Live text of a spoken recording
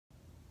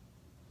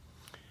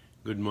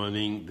Good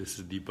morning, this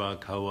is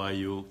Deepak. How are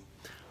you?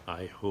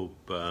 I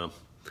hope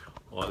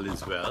all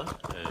is well,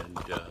 and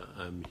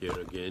I'm here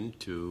again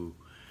to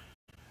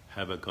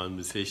have a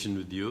conversation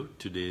with you.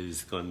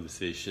 Today's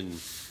conversation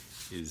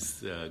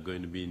is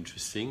going to be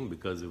interesting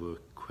because of a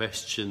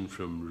question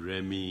from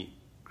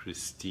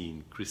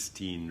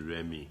Christine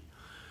Remy.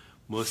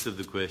 Most of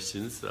the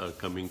questions are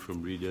coming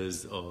from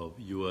readers of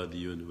You Are the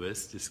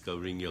Universe,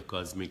 Discovering Your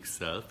Cosmic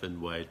Self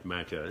and Why It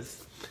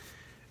Matters.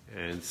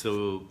 And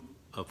so,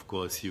 of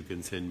course, you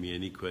can send me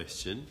any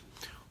question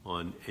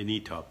on any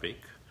topic,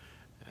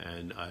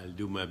 and I'll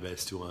do my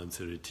best to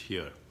answer it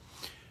here.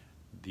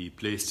 The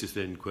place to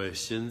send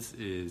questions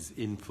is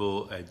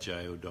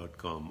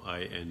info@jayo.com,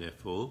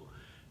 info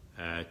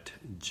at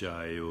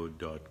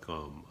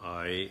jayo.com,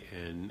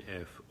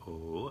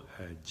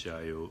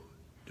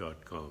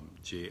 info@jayo.com,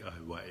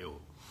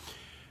 JIYO.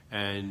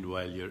 And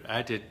while you're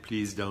at it,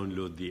 please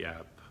download the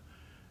app,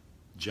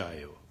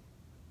 Jayo.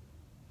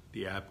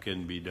 The app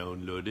can be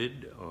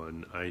downloaded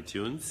on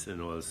iTunes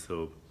and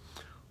also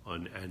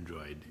on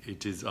Android.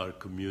 It is our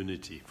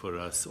community for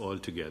us all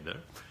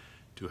together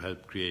to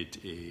help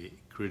create a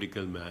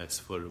critical mass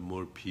for a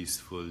more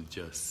peaceful,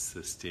 just,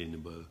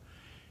 sustainable,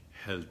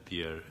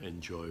 healthier,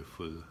 and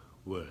joyful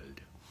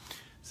world.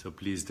 So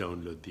please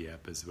download the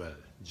app as well,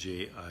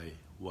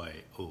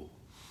 JIYO.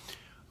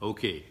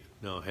 Okay,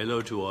 now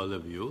hello to all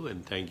of you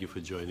and thank you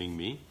for joining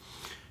me.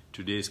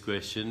 Today's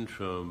question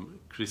from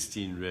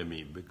Christine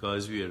Remy.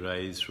 Because we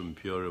arise from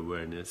pure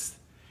awareness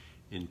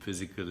in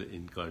physical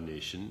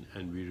incarnation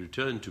and we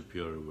return to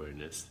pure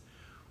awareness,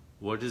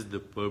 what is the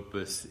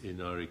purpose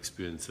in our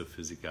experience of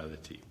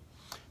physicality?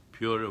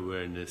 Pure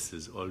awareness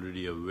is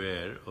already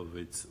aware of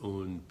its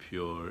own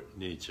pure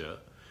nature,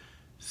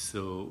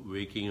 so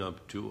waking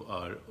up to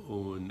our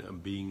own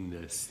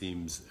beingness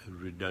seems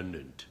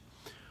redundant.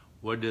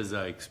 What does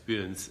our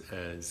experience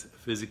as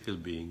physical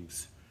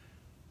beings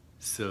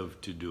serve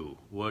to do?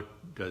 What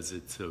does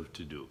it serve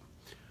to do?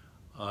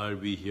 Are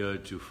we here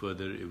to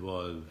further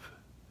evolve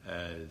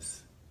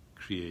as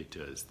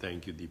creators?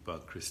 Thank you,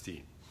 Deepak,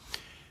 Christine.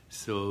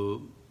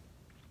 So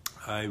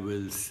I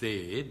will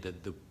say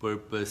that the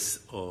purpose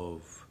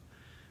of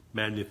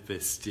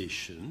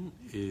manifestation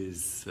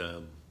is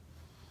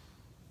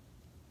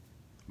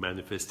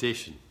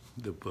manifestation.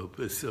 The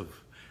purpose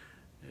of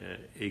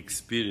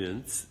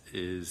experience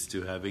is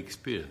to have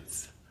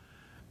experience.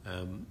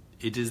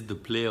 It is the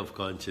play of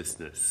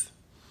consciousness.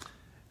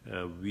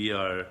 We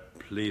are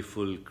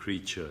playful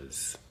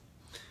creatures,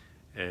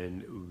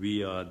 and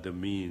we are the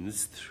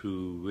means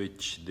through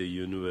which the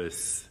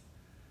universe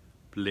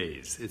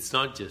plays. It's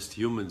not just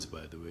humans,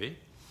 by the way.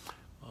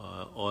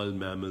 All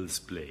mammals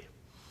play.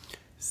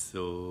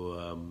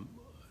 So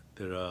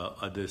there are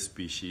other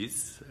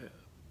species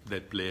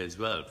that play as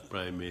well,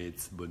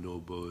 primates,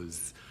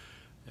 bonobos,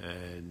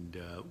 and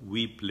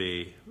we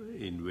play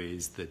in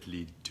ways that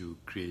lead to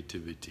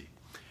creativity.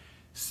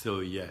 So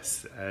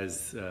yes,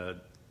 as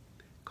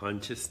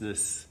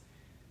consciousness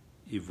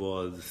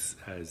evolves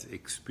as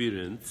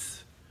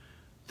experience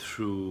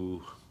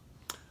through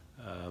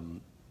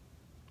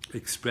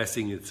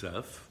expressing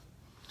itself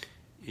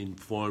in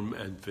form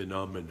and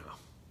phenomena.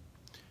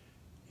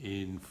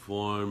 In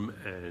form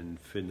and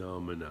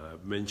phenomena.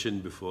 I've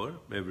mentioned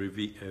before,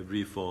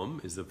 every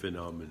form is a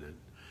phenomenon.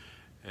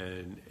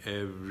 And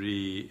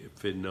every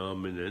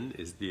phenomenon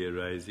is the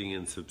arising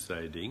and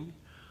subsiding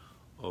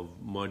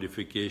of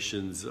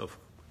modifications of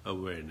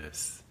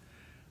awareness.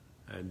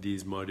 And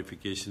these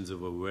modifications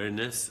of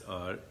awareness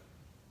are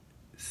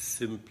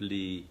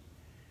simply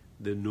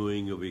the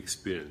knowing of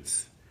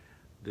experience.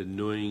 The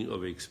knowing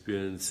of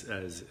experience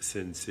as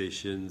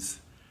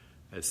sensations,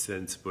 as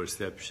sense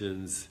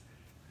perceptions,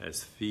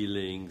 as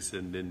feelings,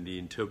 and then the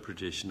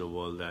interpretation of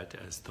all that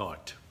as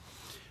thought.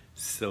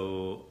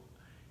 So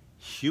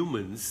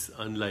humans,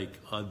 unlike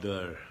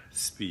other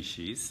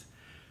species,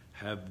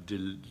 have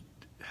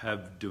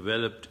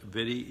developed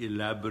very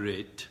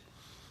elaborate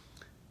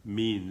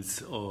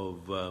means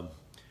of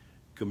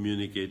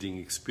communicating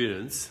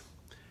experience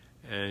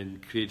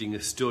and creating a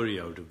story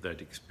out of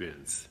that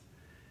experience.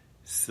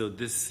 So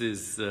this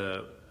is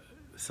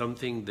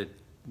something that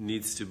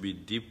needs to be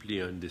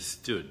deeply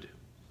understood.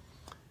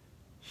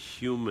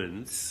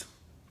 Humans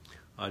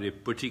are a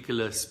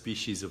particular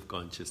species of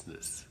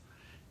consciousness,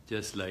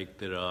 just like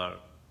there are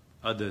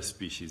other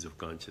species of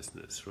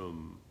consciousness,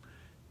 from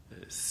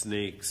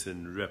snakes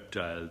and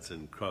reptiles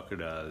and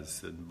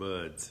crocodiles and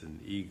birds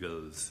and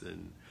eagles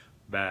and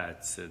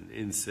bats and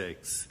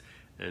insects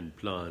and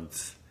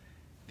plants.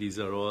 These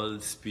are all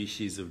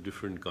species of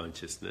different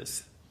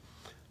consciousness.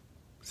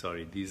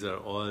 These are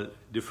all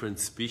different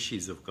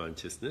species of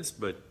consciousness,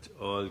 but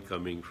all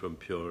coming from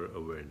pure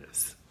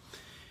awareness.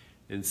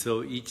 And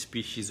so each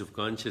species of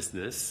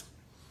consciousness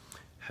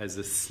has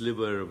a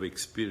sliver of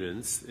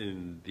experience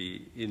in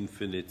the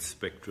infinite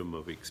spectrum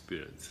of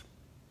experience.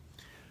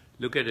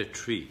 Look at a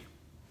tree,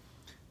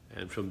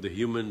 and from the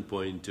human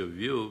point of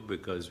view,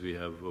 because we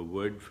have a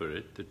word for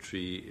it, the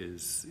tree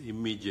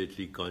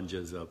immediately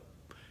conjures up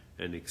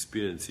an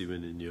experience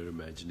even in your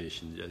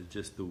imagination,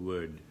 just the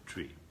word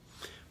tree.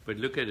 But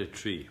look at a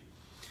tree.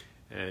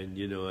 And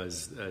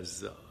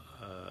as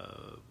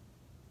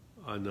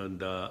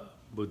Ananda,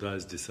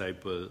 Buddha's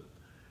disciple,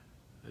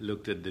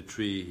 looked at the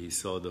tree, he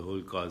saw the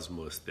whole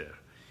cosmos there.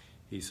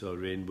 He saw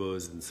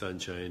rainbows and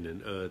sunshine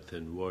and earth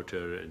and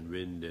water and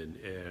wind and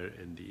air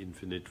and the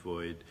infinite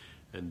void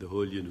and the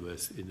whole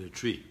universe in a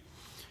tree.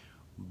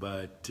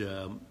 But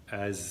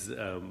as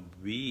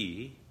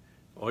we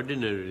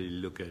ordinarily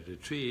look at a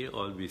tree,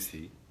 all we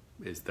see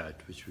is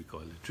that which we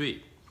call a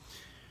tree.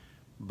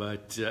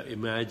 But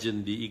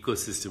imagine the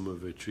ecosystem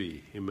of a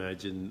tree.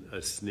 Imagine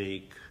a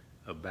snake,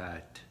 a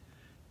bat,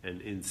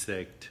 an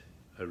insect,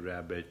 a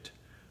rabbit,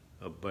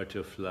 a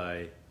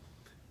butterfly,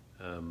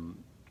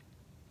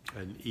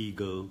 an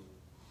eagle,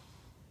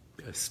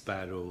 a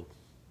sparrow,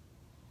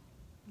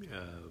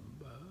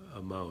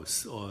 a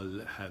mouse,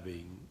 all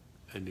having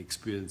an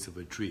experience of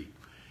a tree.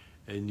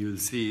 And you'll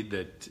see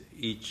that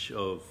each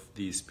of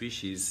these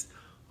species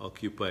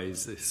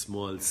occupies a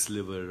small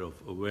sliver of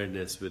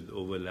awareness with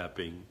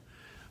overlapping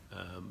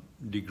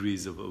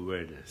degrees of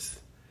awareness.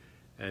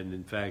 And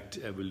in fact,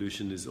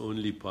 evolution is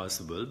only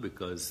possible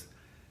because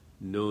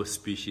no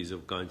species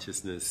of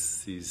consciousness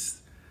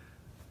sees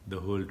the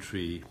whole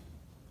tree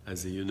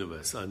as a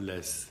universe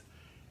unless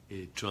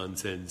it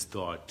transcends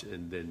thought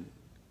and then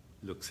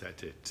looks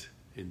at it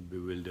in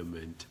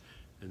bewilderment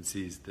and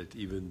sees that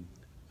even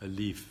a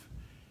leaf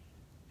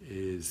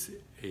is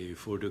a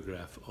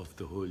photograph of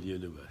the whole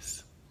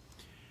universe.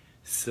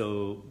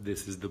 So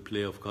this is the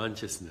play of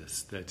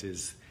consciousness that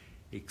is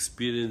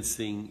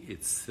experiencing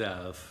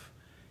itself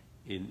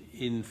in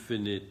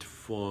infinite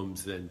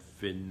forms and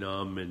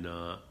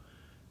phenomena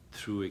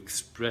through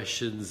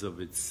expressions of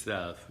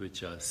itself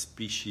which are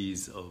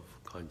species of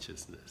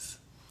consciousness.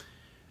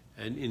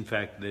 And in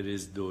fact, there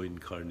is no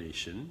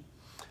incarnation.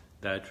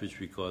 That which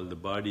we call the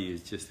body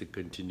is just a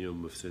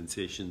continuum of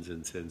sensations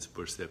and sense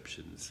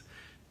perceptions.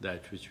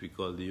 That which we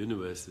call the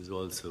universe is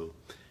also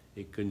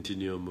a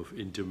continuum of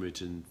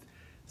intermittent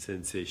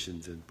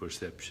sensations and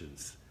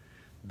perceptions.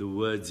 The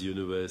words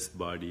universe,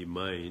 body,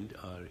 mind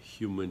are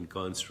human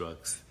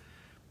constructs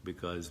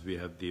because we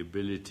have the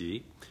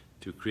ability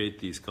to create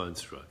these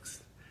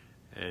constructs,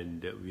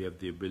 and we have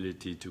the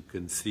ability to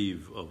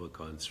conceive of a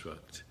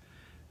construct.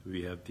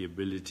 We have the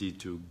ability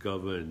to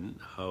govern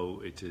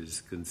how it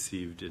is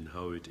conceived and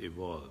how it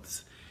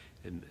evolves.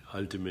 And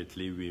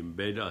ultimately we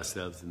embed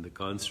ourselves in the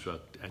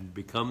construct and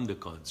become the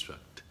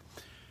construct.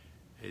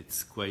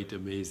 It's quite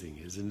amazing,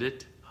 isn't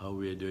it, how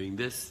we are doing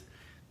this?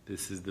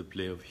 This is the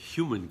play of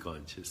human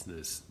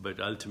consciousness, but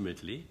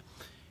ultimately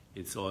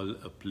it's all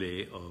a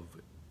play of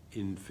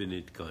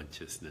infinite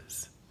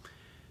consciousness.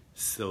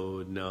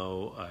 So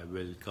now I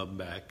will come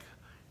back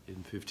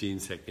in 15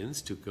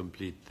 seconds to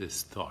complete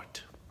this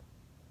thought.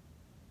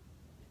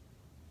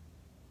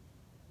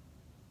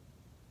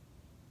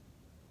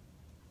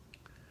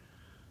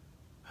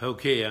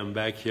 Okay, I'm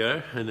back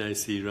here and I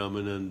see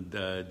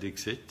Ramanand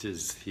Dixit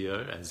is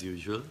here as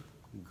usual.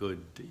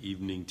 Good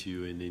evening to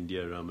you in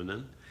India,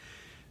 Ramanand.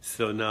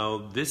 So now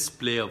this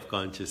play of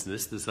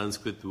consciousness, the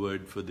Sanskrit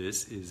word for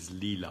this is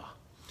Leela.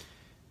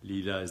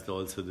 Leela is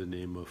also the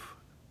name of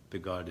the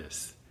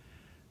goddess.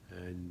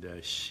 And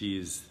she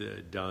is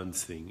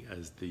dancing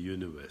as the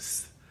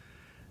universe.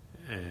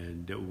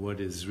 And what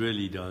is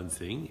really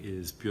dancing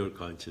is pure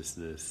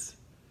consciousness,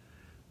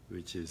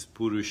 which is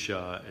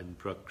Purusha, and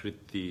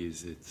Prakriti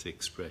is its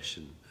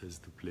expression, as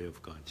the play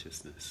of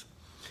consciousness.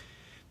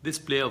 This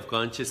play of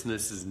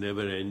consciousness is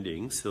never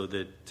ending, so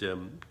that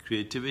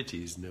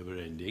creativity is never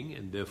ending,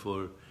 and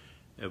therefore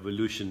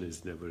evolution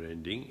is never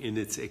ending in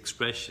its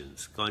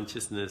expressions.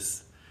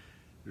 Consciousness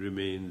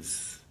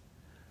remains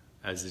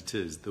as it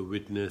is, the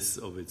witness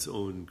of its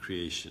own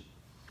creation.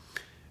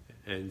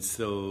 And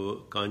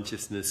so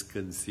consciousness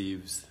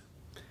conceives.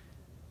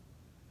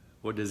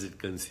 What does it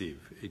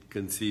conceive? It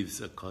conceives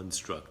a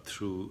construct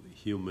through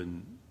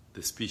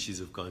the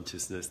species of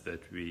consciousness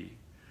that we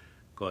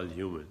call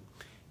human.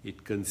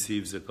 It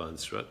conceives a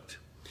construct,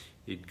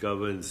 it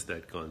governs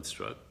that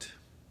construct,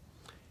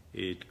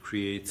 it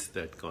creates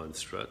that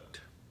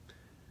construct,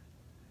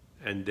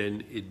 and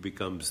then it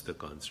becomes the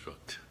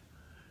construct.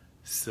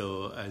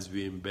 So as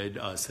we embed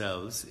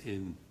ourselves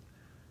in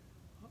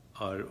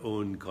our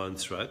own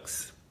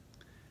constructs,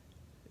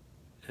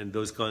 and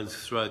those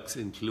constructs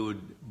include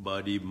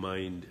body,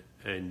 mind,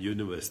 and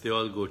universe. They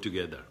all go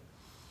together.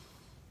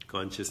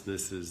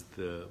 Consciousness is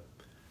the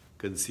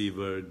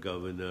conceiver,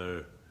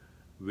 governor,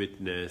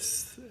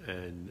 witness,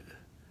 and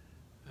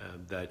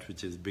that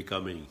which is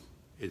becoming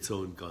its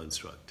own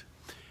construct.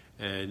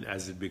 And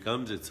as it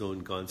becomes its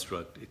own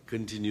construct, it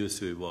continues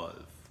to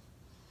evolve.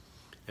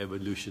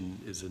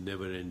 Evolution is a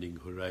never-ending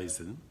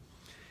horizon.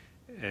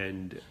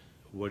 And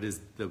what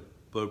is the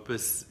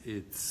purpose?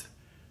 It's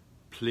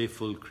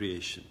playful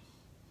creation.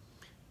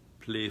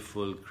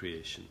 Playful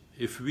creation.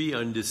 If we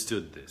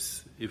understood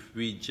this, if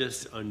we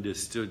just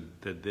understood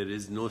that there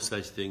is no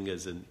such thing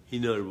as an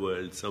inner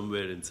world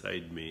somewhere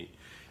inside me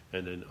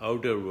and an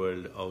outer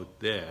world out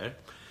there,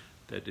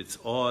 that it's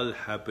all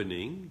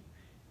happening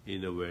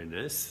in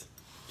awareness,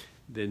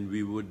 then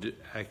we would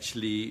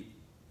actually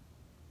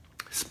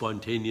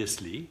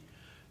spontaneously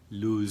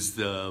lose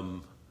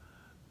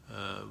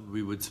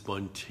we would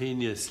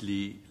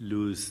spontaneously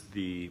lose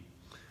the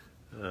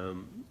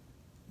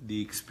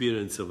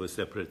experience of a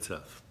separate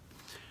self.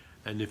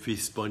 And if we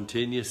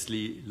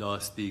spontaneously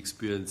lost the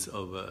experience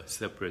of a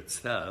separate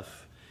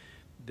self,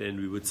 then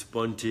we would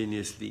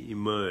spontaneously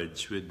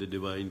emerge with the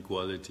divine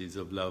qualities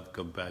of love,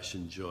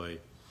 compassion, joy,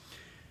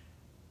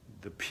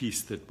 the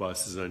peace that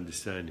passes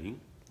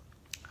understanding.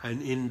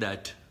 And in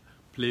that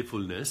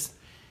playfulness,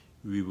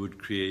 we would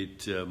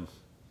create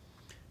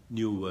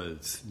new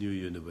worlds, new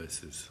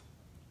universes,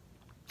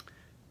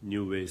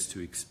 new ways to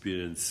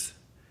experience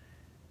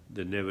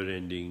the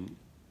never-ending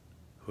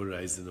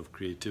horizon of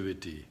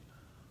creativity,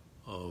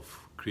 of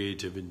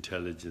creative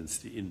intelligence,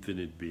 the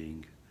infinite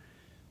being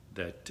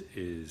that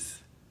is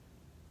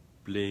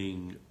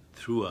playing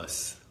through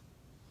us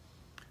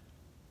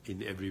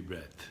in every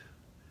breath.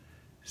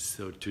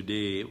 So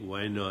today,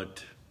 why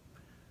not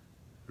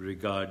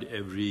regard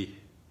every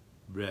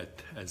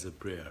breath as a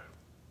prayer?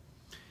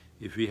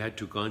 If we had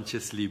to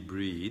consciously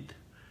breathe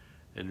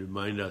and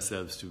remind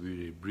ourselves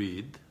to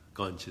breathe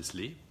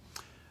consciously,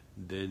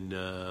 then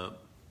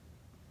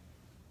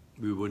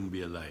we wouldn't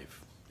be alive.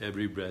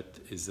 Every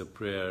breath is a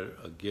prayer,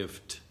 a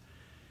gift,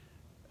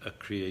 a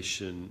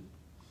creation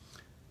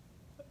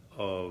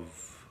of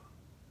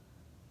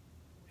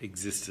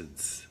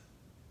existence.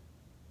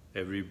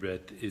 Every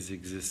breath is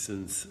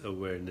existence,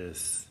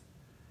 awareness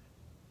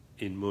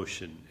in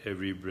motion.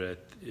 Every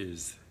breath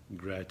is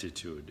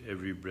gratitude.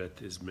 Every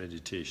breath is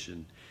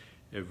meditation.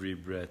 Every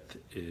breath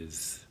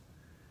is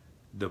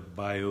the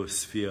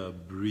biosphere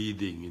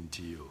breathing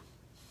into you,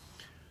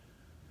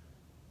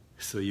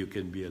 so you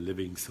can be a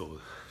living soul.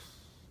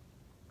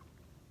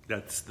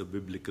 That's the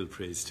biblical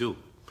phrase too.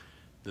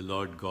 The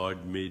Lord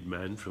God made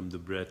man from the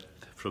breath,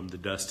 from the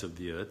dust of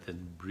the earth,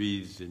 and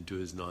breathed into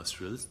his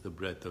nostrils the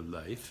breath of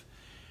life,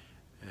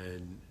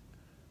 and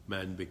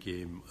man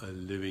became a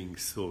living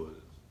soul.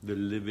 The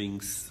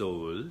living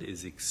soul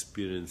is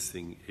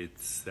experiencing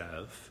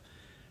itself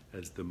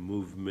as the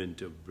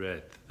movement of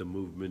breath. The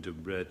movement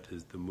of breath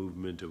is the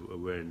movement of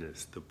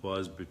awareness. The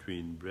pause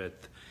between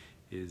breath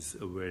is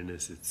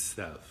awareness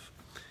itself.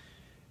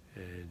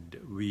 And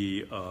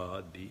we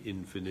are the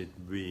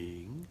infinite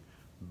being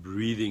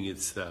breathing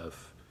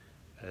itself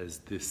as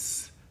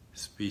this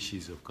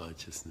species of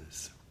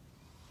consciousness.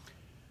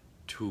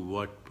 To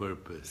what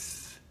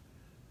purpose?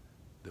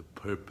 The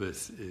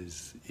purpose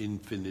is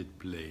infinite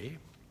play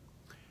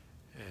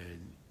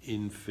and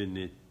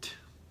infinite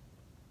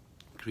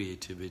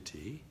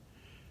creativity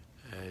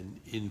and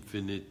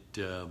infinite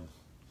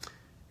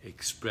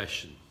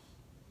expression,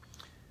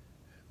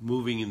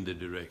 moving in the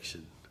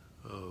direction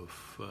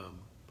of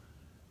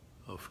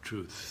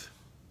truth.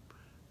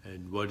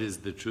 And what is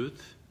the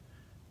truth?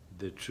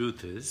 The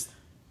truth is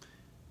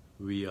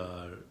we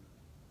are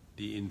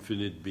the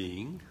infinite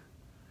being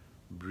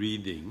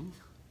breathing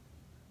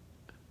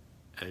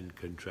and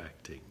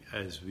contracting.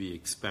 As we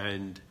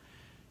expand,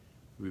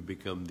 we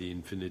become the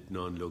infinite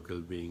non-local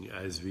being.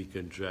 As we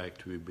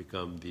contract, we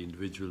become the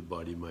individual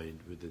body-mind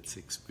with its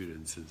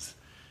experiences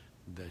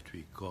that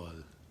we call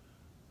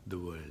the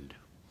world.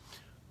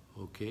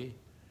 Okay?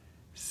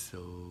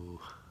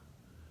 So,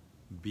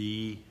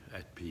 be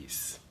at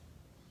peace.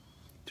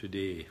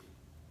 Today,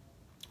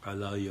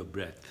 allow your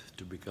breath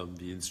to become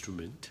the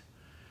instrument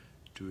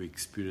to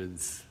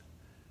experience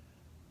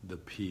the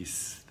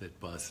peace that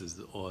passes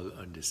all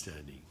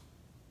understanding.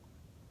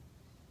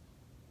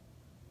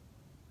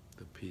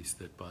 The peace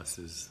that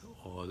passes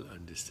all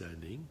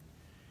understanding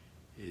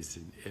is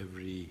in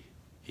every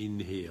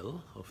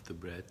inhale of the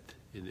breath,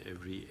 in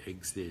every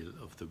exhale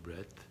of the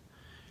breath,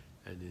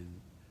 and in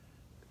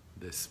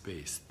the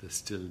space, the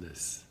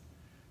stillness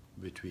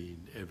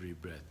between every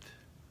breath.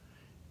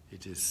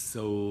 It is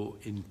so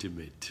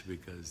intimate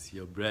because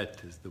your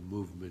breath is the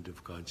movement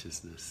of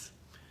consciousness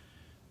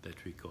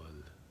that we call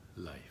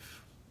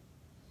life.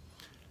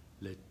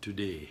 Let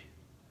today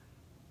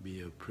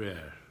be a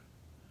prayer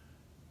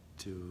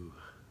to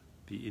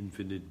the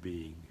infinite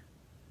being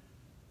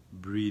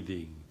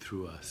breathing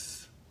through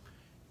us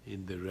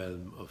in the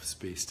realm of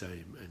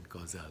space-time and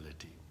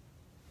causality.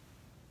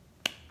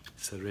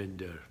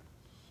 Surrender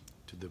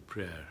to the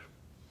prayer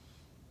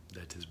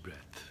that is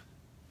breath.